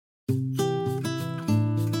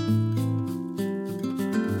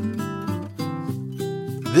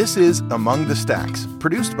This is Among the Stacks,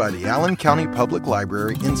 produced by the Allen County Public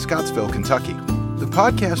Library in Scottsville, Kentucky, the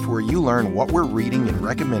podcast where you learn what we're reading and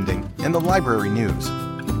recommending in the library news.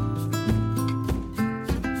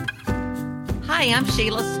 Hi, I'm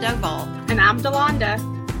Sheila Stovall. And I'm Delonda.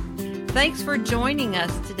 Thanks for joining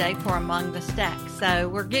us today for Among the Stacks. So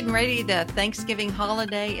we're getting ready. The Thanksgiving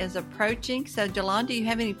holiday is approaching. So Delonda, do you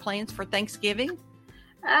have any plans for Thanksgiving?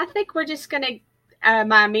 I think we're just going to,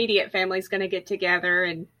 my immediate family's going to get together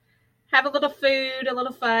and have a little food, a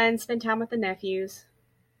little fun, spend time with the nephews.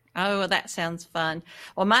 Oh, well, that sounds fun.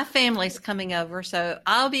 Well, my family's coming over, so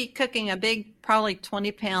I'll be cooking a big, probably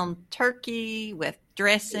 20-pound turkey with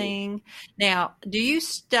dressing. Now, do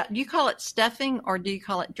you call it stuffing or do you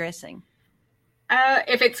call it dressing?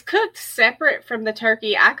 If it's cooked separate from the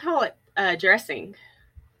turkey, I call it dressing.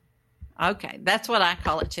 Okay, that's what I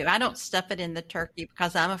call it too. I don't stuff it in the turkey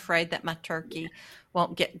because I'm afraid that my turkey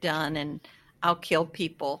won't get done and I'll kill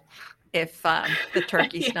people if the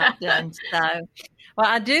turkey's not done. So, well,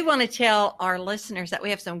 I do want to tell our listeners that we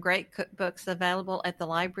have some great cookbooks available at the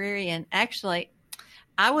library. And actually,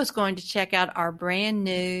 I was going to check out our brand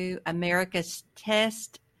new America's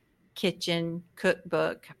Test Kitchen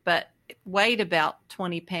cookbook, but it weighed about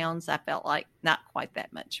 20 pounds. I felt like not quite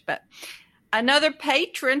that much, but another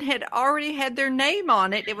patron had already had their name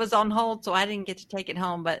on it. It was on hold, so I didn't get to take it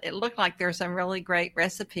home, but it looked like there's some really great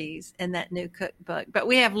recipes in that new cookbook. But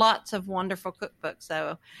we have lots of wonderful cookbooks,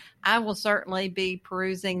 so I will certainly be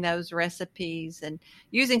perusing those recipes and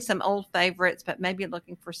using some old favorites, but maybe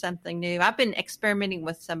looking for something new. I've been experimenting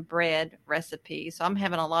with some bread recipes, so I'm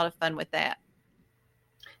having a lot of fun with that.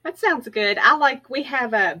 That sounds good. We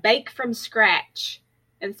have a Bake from Scratch.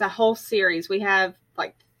 It's a whole series. We have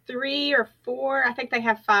like 3 or 4. I think they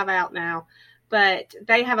have 5 out now, but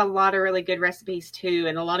they have a lot of really good recipes too,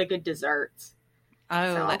 and a lot of good desserts.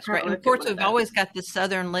 Oh, so that's right. And of course, we've always got the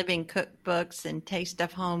Southern Living cookbooks and Taste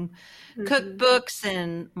of Home cookbooks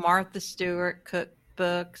and Martha Stewart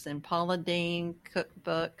cookbooks and Paula Deen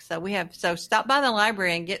cookbooks. So stop by the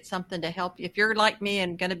library and get something to help you. If you're like me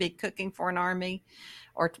and going to be cooking for an army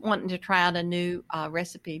or wanting to try out a new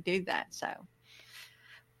recipe, do that. So.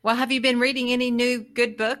 Well, have you been reading any new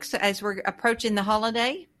good books as we're approaching the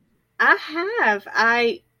holiday? I have.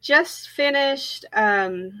 I just finished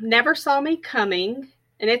Never Saw Me Coming,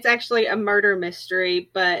 and it's actually a murder mystery,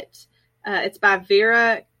 but it's by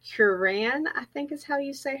Vera Curran, I think is how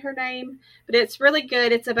you say her name. But it's really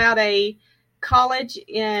good. It's about a college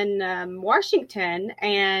in Washington,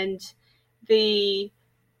 and the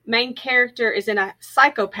main character is in a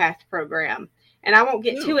psychopath program. And I won't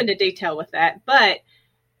get too into detail with that, but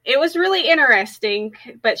it was really interesting,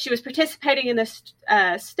 but she was participating in this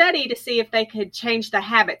study to see if they could change the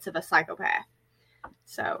habits of a psychopath.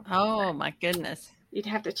 So, oh my goodness, you'd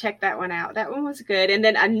have to check that one out. That one was good. And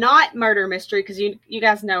then a not murder mystery, because you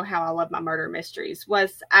guys know how I love my murder mysteries,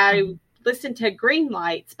 was I listened to Green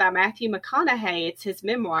Lights by Matthew McConaughey. It's his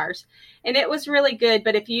memoirs, and it was really good.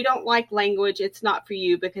 But if you don't like language, it's not for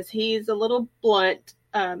you because he's a little blunt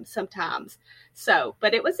sometimes. So,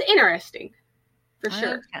 but it was interesting. For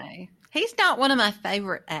sure. Okay. He's not one of my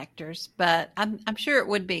favorite actors, but I'm sure it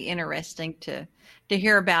would be interesting to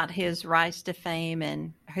hear about his rise to fame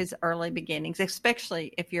and his early beginnings,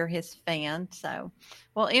 especially if you're his fan. So,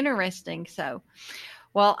 well, interesting. So,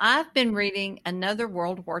 well, I've been reading another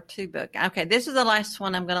World War II book. Okay, this is the last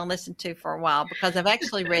one I'm going to listen to for a while because I've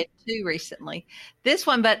actually read 2 recently. This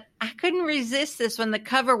one, but I couldn't resist this one. The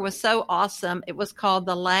cover was so awesome. It was called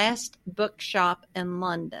The Last Bookshop in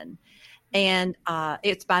London. And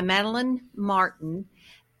it's by Madeline Martin.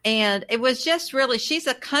 And it was just really, she's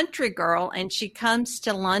a country girl and she comes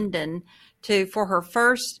to London for her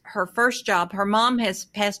first job. Her mom has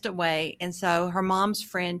passed away. And so her mom's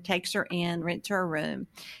friend takes her in, rents her a room.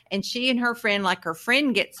 And she and her friend, like her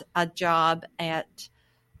friend gets a job at,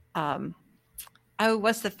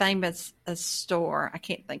 what's the famous store? I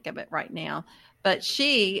can't think of it right now. But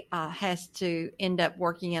she has to end up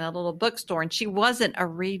working in a little bookstore, and she wasn't a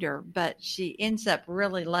reader, but she ends up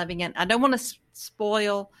really loving it. I don't want to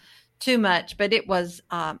spoil too much, but it was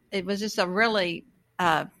just a really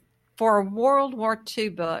for a World War II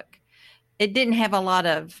book. It didn't have a lot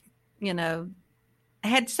of, it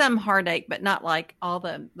had some heartache, but not like all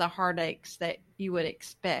the heartaches that you would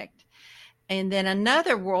expect. And then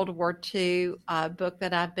another World War II book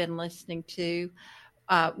that I've been listening to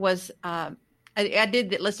was. I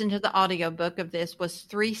did listen to the audiobook of this, was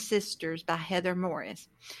 3 Sisters by Heather Morris.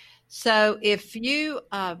 So if you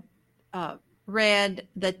read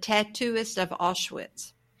The Tattooist of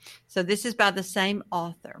Auschwitz, so this is by the same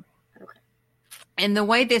author. Okay. And the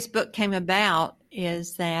way this book came about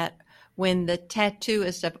is that when the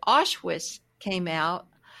Tattooist of Auschwitz came out.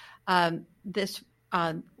 This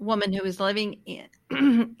woman who was living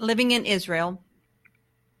in Israel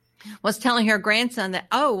was telling her grandson that,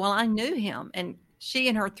 oh, well, I knew him. And she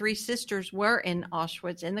and her 3 sisters were in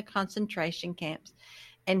Auschwitz in the concentration camps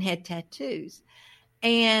and had tattoos.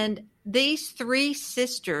 And these 3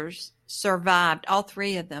 sisters survived. All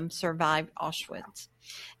 3 of them survived Auschwitz.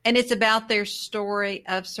 And it's about their story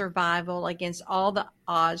of survival against all the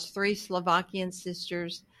odds. 3 Slovakian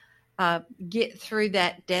sisters get through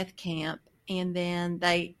that death camp, and then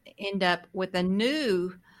they end up with a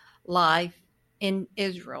new life in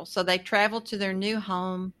Israel. So they travel to their new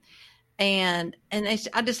home, and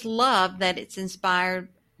I just love that it's inspired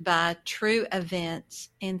by true events,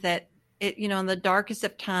 and that it, in the darkest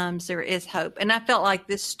of times there is hope. And I felt like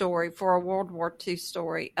this story, for a World War II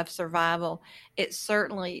story of survival, it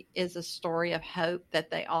certainly is a story of hope that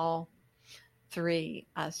they all 3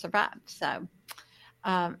 survived. So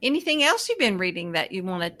anything else you've been reading that you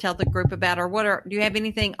want to tell the group about, or do you have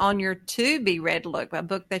anything on your to-be-read a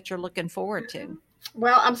book that you're looking forward to?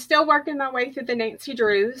 Well, I'm still working my way through the Nancy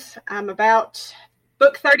Drews. I'm about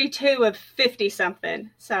book 32 of 50-something.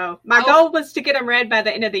 So my goal was to get them read by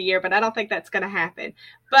the end of the year, but I don't think that's going to happen.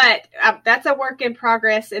 But that's a work in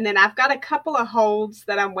progress. And then I've got a couple of holds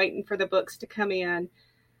that I'm waiting for the books to come in.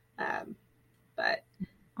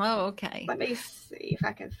 Okay. Let me see if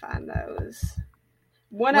I can find those.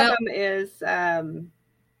 One of them is That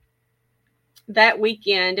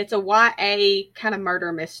Weekend. It's a YA kind of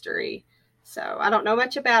murder mystery. So I don't know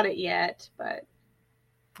much about it yet, but.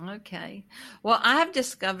 Okay. Well, I have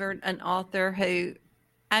discovered an author who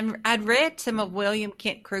I'd read some of William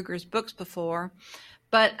Kent Kruger's books before,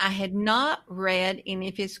 but I had not read any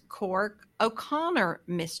of his Cork O'Connor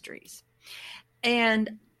mysteries.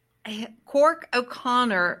 And Cork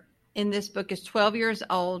O'Connor in this book is 12 years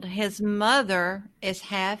old. His mother is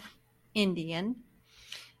half Indian,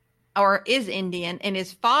 or is Indian, and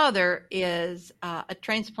his father is a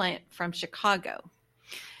transplant from Chicago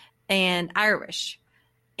and Irish.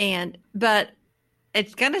 But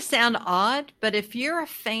it's going to sound odd, but if you're a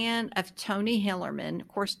fan of Tony Hillerman, of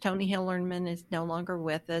course, Tony Hillerman is no longer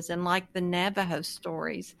with us, and like the Navajo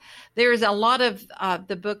stories, there's a lot of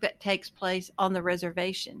the book that takes place on the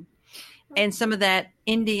reservation. And some of that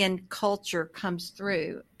Indian culture comes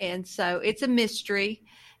through. And so it's a mystery.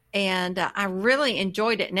 And I really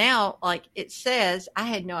enjoyed it. Now, like it says, I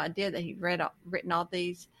had no idea that he'd written all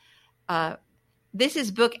these. This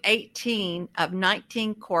is book 18 of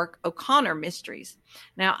 19 Cork O'Connor mysteries.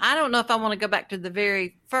 Now, I don't know if I want to go back to the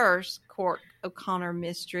very first Cork O'Connor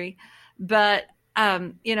mystery, but,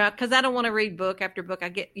 because I don't want to read book after book.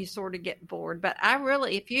 You sort of get bored. But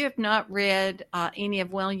if you have not read any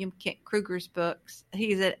of William Kent Kruger's books,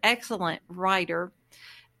 he's an excellent writer.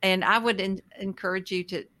 And I would encourage you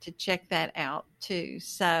to check that out too.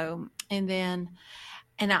 So, and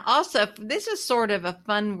I also, this is sort of a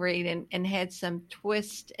fun read and had some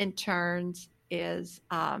twists and turns, is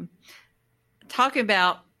talking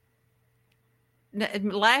about,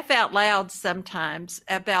 laugh out loud sometimes,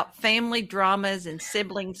 about family dramas and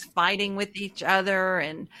siblings fighting with each other,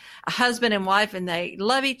 and a husband and wife, and they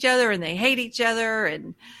love each other and they hate each other.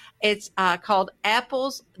 And it's called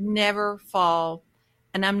Apples Never Fall.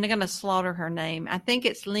 And I'm going to slaughter her name. I think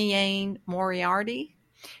it's Liane Moriarty.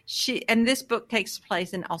 And this book takes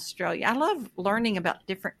place in Australia. I love learning about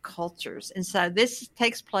different cultures. And so this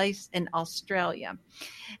takes place in Australia.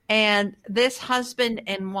 And this husband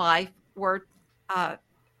and wife were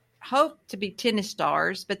hoped to be tennis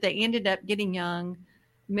stars, but they ended up getting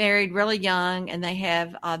married really young. And they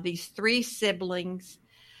have these 3 siblings.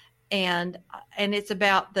 And it's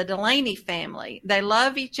about the Delaney family. They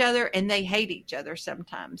love each other and they hate each other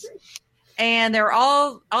sometimes. And they're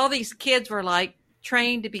all these kids were like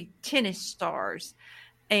trained to be tennis stars,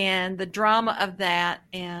 and the drama of that.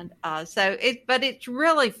 And but it's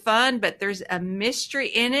really fun, but there's a mystery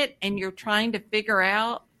in it, and you're trying to figure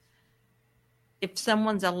out if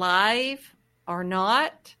someone's alive or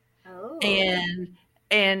not. Oh.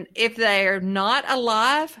 And if they're not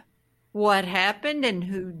alive, what happened and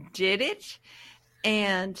who did it.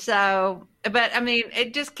 And so, but I mean,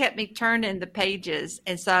 it just kept me turning the pages.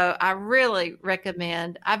 And so I really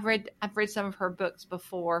recommend, I've read some of her books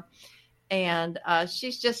before, and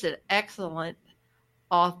she's just an excellent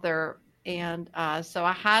author. And so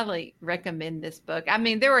I highly recommend this book. I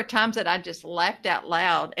mean, there were times that I just laughed out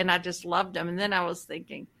loud and I just loved them. And then I was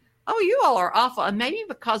thinking, oh, you all are awful. And maybe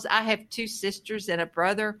because I have 2 sisters and a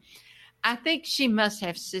brother, I think she must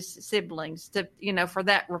have siblings to, for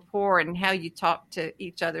that rapport and how you talk to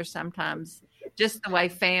each other sometimes, just the way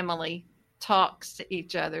family talks to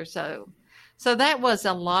each other. So that was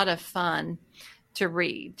a lot of fun to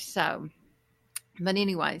read. So, but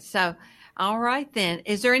anyway, so all right then.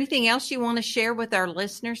 Is there anything else you want to share with our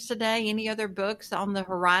listeners today? Any other books on the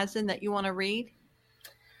horizon that you want to read?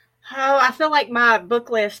 Oh, I feel like my book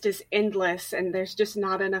list is endless and there's just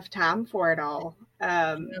not enough time for it all.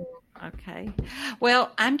 Okay.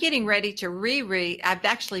 Well, I'm getting ready to reread. I've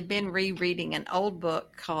actually been rereading an old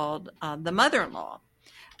book called The Mother-in-Law.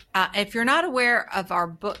 If you're not aware of our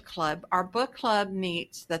book club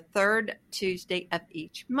meets the third Tuesday of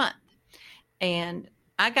each month. And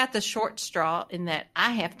I got the short straw in that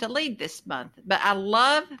I have to lead this month. But I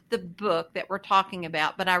love the book that we're talking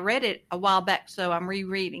about. But I read it a while back, so I'm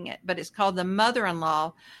rereading it. But it's called The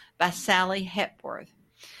Mother-in-Law by Sally Hepworth.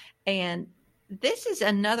 And this is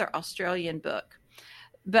another Australian book.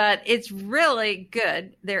 But it's really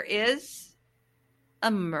good. There is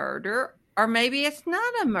a murder, or maybe it's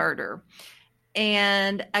not a murder.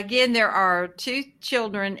 And again, there are 2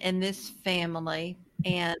 children in this family.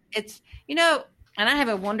 And it's, and I have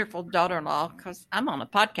a wonderful daughter-in-law because I'm on a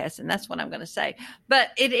podcast and that's what I'm going to say. But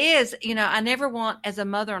it is, I never want, as a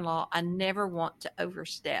mother-in-law, I never want to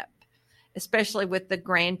overstep, especially with the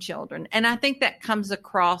grandchildren. And I think that comes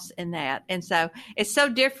across in that. And so it's so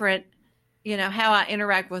different, how I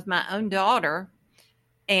interact with my own daughter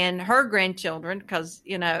and her grandchildren, because,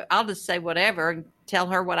 I'll just say whatever and tell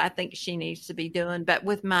her what I think she needs to be doing. But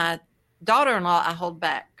with my daughter-in-law, I hold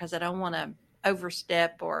back because I don't want to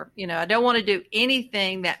overstep or, I don't want to do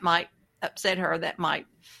anything that might upset her,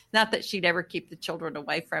 not that she'd ever keep the children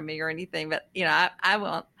away from me or anything, but, I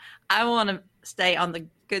want to stay on the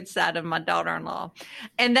good side of my daughter-in-law.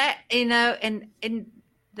 And that, and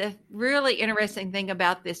the really interesting thing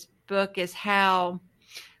about this book is how,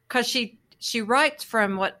 because she writes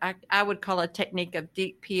from what I would call a technique of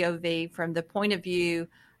deep POV, from the point of view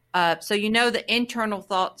so the internal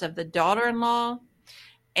thoughts of the daughter-in-law,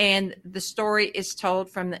 and the story is told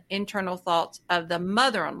from the internal thoughts of the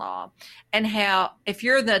mother-in-law, and how, if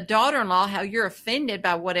you're the daughter-in-law, how you're offended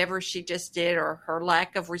by whatever she just did or her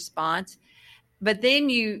lack of response. But then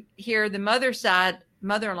you hear the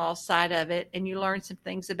mother-in-law side of it, and you learn some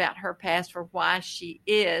things about her past for why she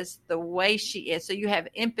is the way she is. So you have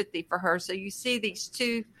empathy for her. So you see these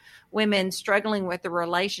 2 women struggling with the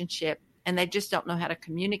relationship, and they just don't know how to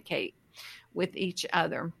communicate with each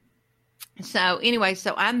other. So anyway,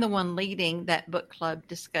 so I'm the one leading that book club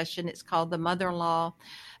discussion. It's called The Mother-in-Law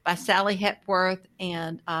by Sally Hepworth.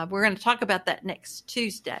 And we're going to talk about that next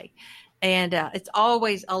Tuesday. And it's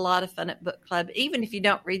always a lot of fun at book club. Even if you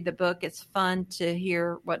don't read the book, it's fun to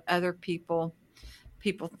hear what other people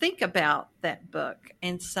think about that book.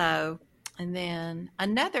 And so, and then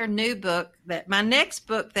another new book, my next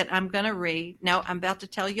book that I'm going to read. No, I'm about to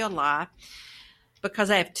tell you a lie, because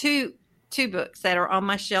I have two books that are on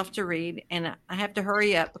my shelf to read, and I have to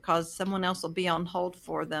hurry up because someone else will be on hold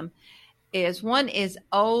for them. One is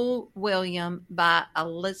Old William by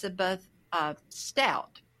Elizabeth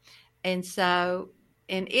Stout. And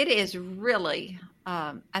it is really,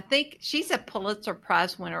 I think she's a Pulitzer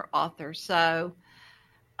Prize winner author. So,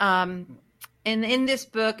 and in this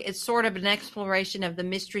book, it's sort of an exploration of the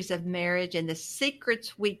mysteries of marriage and the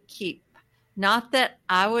secrets we keep. Not that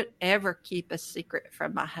I would ever keep a secret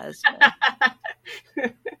from my husband.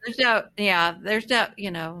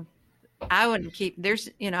 I wouldn't keep,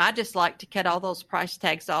 I just like to cut all those price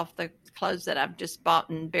tags off the clothes that I've just bought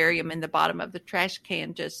and bury them in the bottom of the trash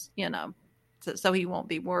can, just, so he won't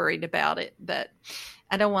be worried about it. But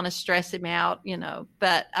I don't want to stress him out,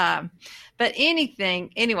 but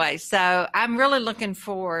anyway, so I'm really looking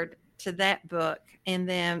forward to that book. And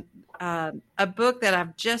then a book that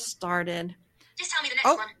I've just started. Just tell me the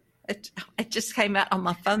next one. It just came out on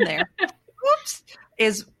my phone there. Whoops.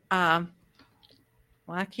 Is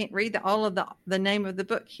I can't read all of the name of the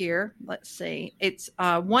book here. Let's see. It's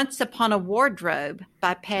Once Upon a Wardrobe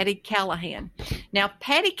by Patti Callahan. Now,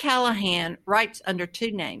 Patti Callahan writes under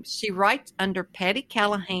 2 names. She writes under Patti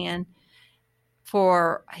Callahan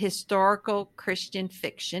for historical Christian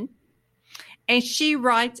fiction, and she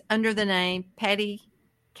writes under the name Patti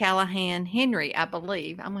Callahan Henry, I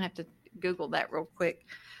believe. I'm going to have to Google that real quick.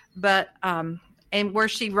 But and where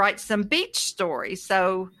she writes some beach stories.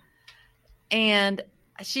 And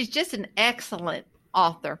she's just an excellent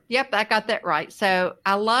author. Yep, I got that right. So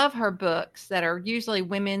I love her books that are usually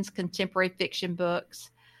women's contemporary fiction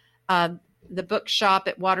books. The bookshop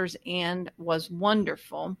at Water's End was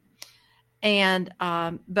wonderful. And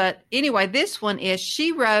but anyway, this one is,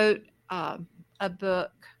 she wrote a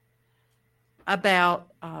book about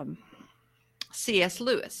C.S.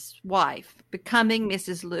 Lewis' wife, Becoming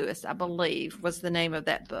Mrs. Lewis, I believe was the name of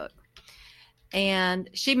that book. and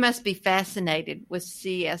she must be fascinated with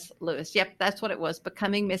C.S. Lewis. Yep, that's what it was,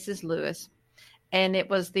 Becoming Mrs. Lewis. And it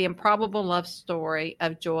was the improbable love story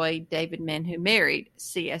of Joy Davidman, who married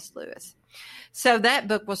C.S. Lewis. So that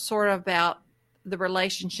book was sort of about the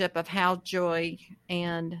relationship of how Joy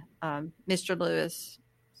and Mr. Lewis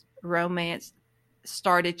romance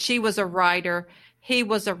started. She was a writer. He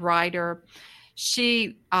was a writer.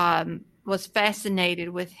 She was fascinated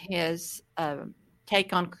with his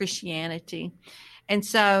take on Christianity. And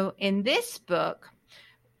so in this book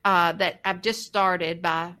that I've just started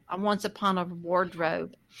by Once Upon a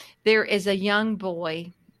Wardrobe, there is a young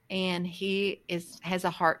boy, and he has a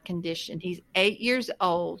heart condition. He's 8 years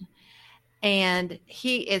old, and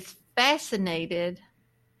he is fascinated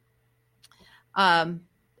of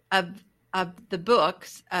the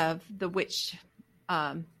books of the witch.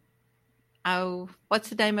 What's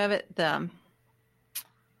the name of it? The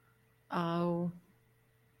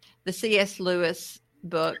C.S. Lewis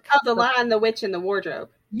book. Oh, The Lion, the Witch, and the Wardrobe.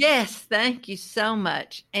 Yes, thank you so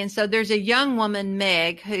much. And so there's a young woman,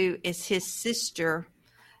 Meg, who is his sister.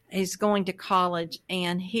 He's going to college,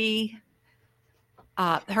 and her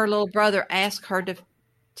little brother asked her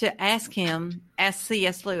to ask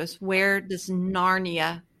C.S. Lewis, where does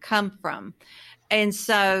Narnia come from? And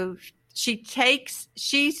so she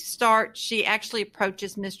actually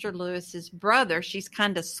approaches Mr. Lewis's brother. She's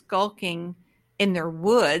kind of skulking in their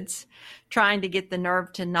woods, trying to get the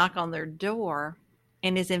nerve to knock on their door,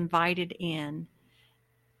 and is invited in.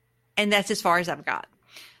 And that's as far as I've got.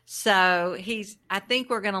 So I think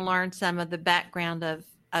we're going to learn some of the background of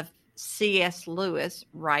C.S. Lewis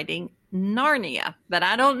writing Narnia, but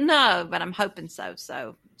I don't know, but I'm hoping so.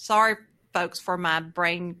 So sorry, folks, for my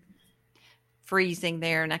brain freezing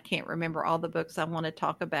there, and I can't remember all the books I want to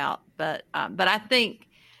talk about, but I think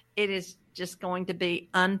it is just going to be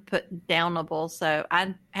unputdownable. So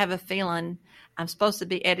I have a feeling I'm supposed to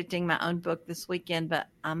be editing my own book this weekend, but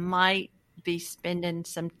I might be spending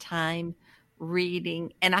some time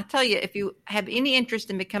reading. And I tell you, if you have any interest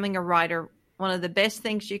in becoming a writer, one of the best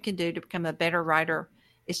things you can do to become a better writer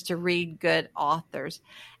is to read good authors.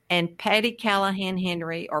 And Patty Callahan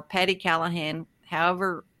Henry, or Patty Callahan,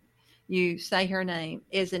 however you say her name,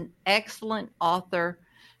 is an excellent author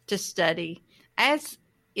to study, as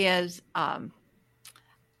is all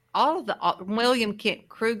of the William Kent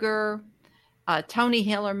Kruger, Tony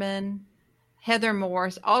Hillerman, Heather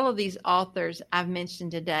Morris. All of these authors I've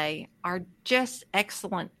mentioned today are just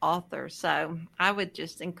excellent authors. So I would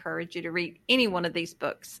just encourage you to read any one of these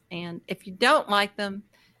books. And if you don't like them,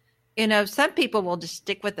 some people will just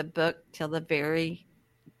stick with the book till the very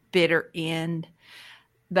bitter end.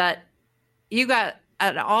 But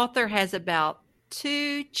an author has about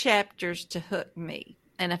 2 chapters to hook me.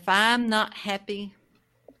 And if I'm not happy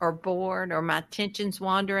or bored or my attention's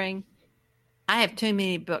wandering, I have too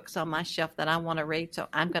many books on my shelf that I want to read, so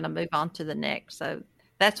I'm going to move on to the next. So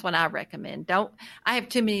that's what I recommend. I have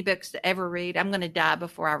too many books to ever read. I'm going to die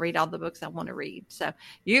before I read all the books I want to read. So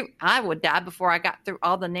I would die before I got through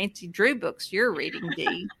all the Nancy Drew books you're reading,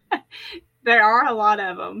 Dee. There are a lot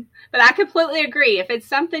of them, but I completely agree. If it's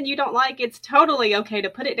something you don't like, it's totally okay to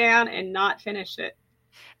put it down and not finish it.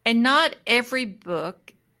 And not every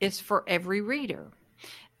book is for every reader.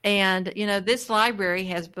 And, this library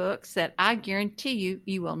has books that I guarantee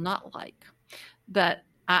you will not like. But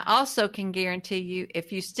I also can guarantee you,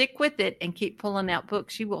 if you stick with it and keep pulling out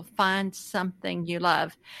books, you will find something you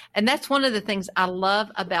love. And that's one of the things I love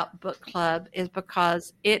about book club, is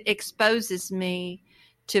because it exposes me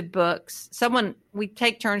to books. We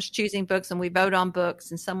take turns choosing books, and we vote on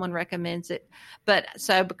books, and someone recommends it. But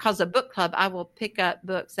so because of book club, I will pick up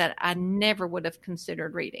books that I never would have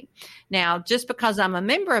considered reading. Now, just because I'm a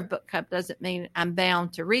member of book club doesn't mean I'm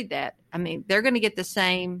bound to read that. I mean, they're going to get the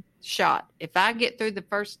same shot. If I get through the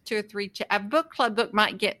first 2 or 3, a book club book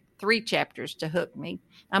might get 3 chapters to hook me.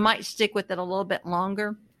 I might stick with it a little bit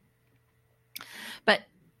longer. But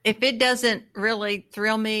if it doesn't really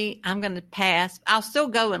thrill me, I'm going to pass. I'll still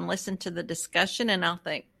go and listen to the discussion, and I'll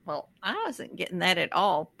think, well, I wasn't getting that at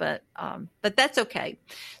all, but that's okay.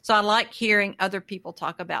 So I like hearing other people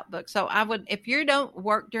talk about books. So if you don't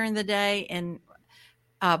work during the day and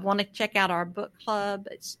want to check out our book club,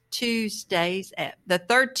 it's Tuesdays at the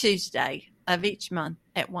 3rd Tuesday of each month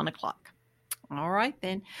at 1:00. All right,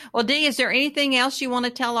 then. Well, Dee, is there anything else you want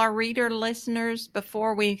to tell our reader listeners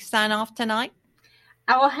before we sign off tonight?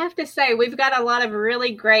 I will have to say, we've got a lot of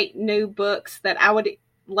really great new books that I would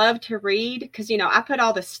love to read, because, I put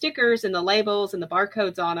all the stickers and the labels and the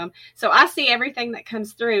barcodes on them. So I see everything that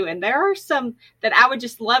comes through, and there are some that I would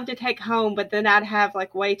just love to take home, but then I'd have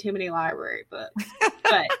way too many library books.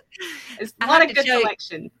 But it's a lot of good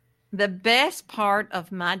selection. The best part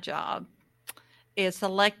of my job is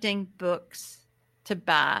selecting books to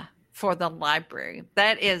buy for the library.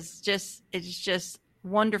 It's just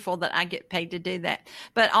wonderful that I get paid to do that.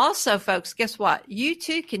 But also, folks, guess what? You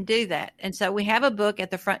too can do that. And so we have a book at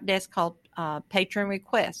the front desk called Patron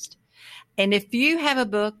Request. And if you have a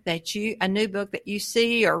new book that you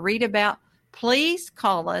see or read about, please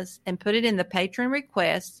call us and put it in the Patron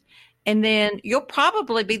Request. And then you'll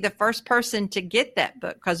probably be the first person to get that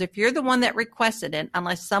book, because if you're the one that requested it,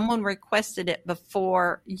 unless someone requested it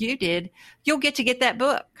before you did, you'll get to get that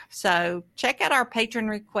book. So check out our Patron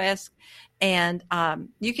Request, and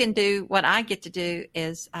you can do what I get to do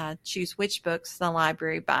is choose which books the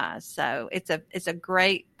library buys. So it's a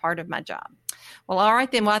great part of my job. Well, all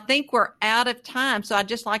right then. Well, I think we're out of time. So I'd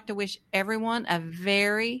just like to wish everyone a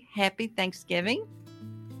very happy Thanksgiving.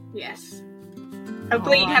 Yes.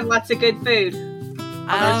 Hopefully you have lots of good food.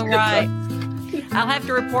 All right. I'll have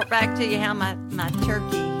to report back to you how my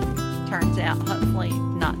turkey turns out. Hopefully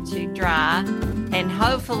not too dry. And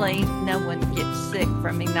hopefully no one gets sick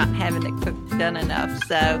from me not having it cooked done enough.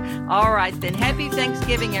 So, all right then. Happy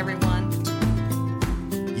Thanksgiving, everyone.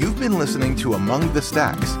 You've been listening to Among the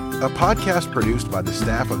Stacks, a podcast produced by the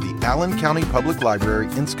staff of the Allen County Public Library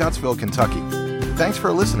in Scottsville, Kentucky. Thanks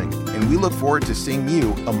for listening, and we look forward to seeing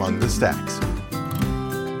you among the stacks.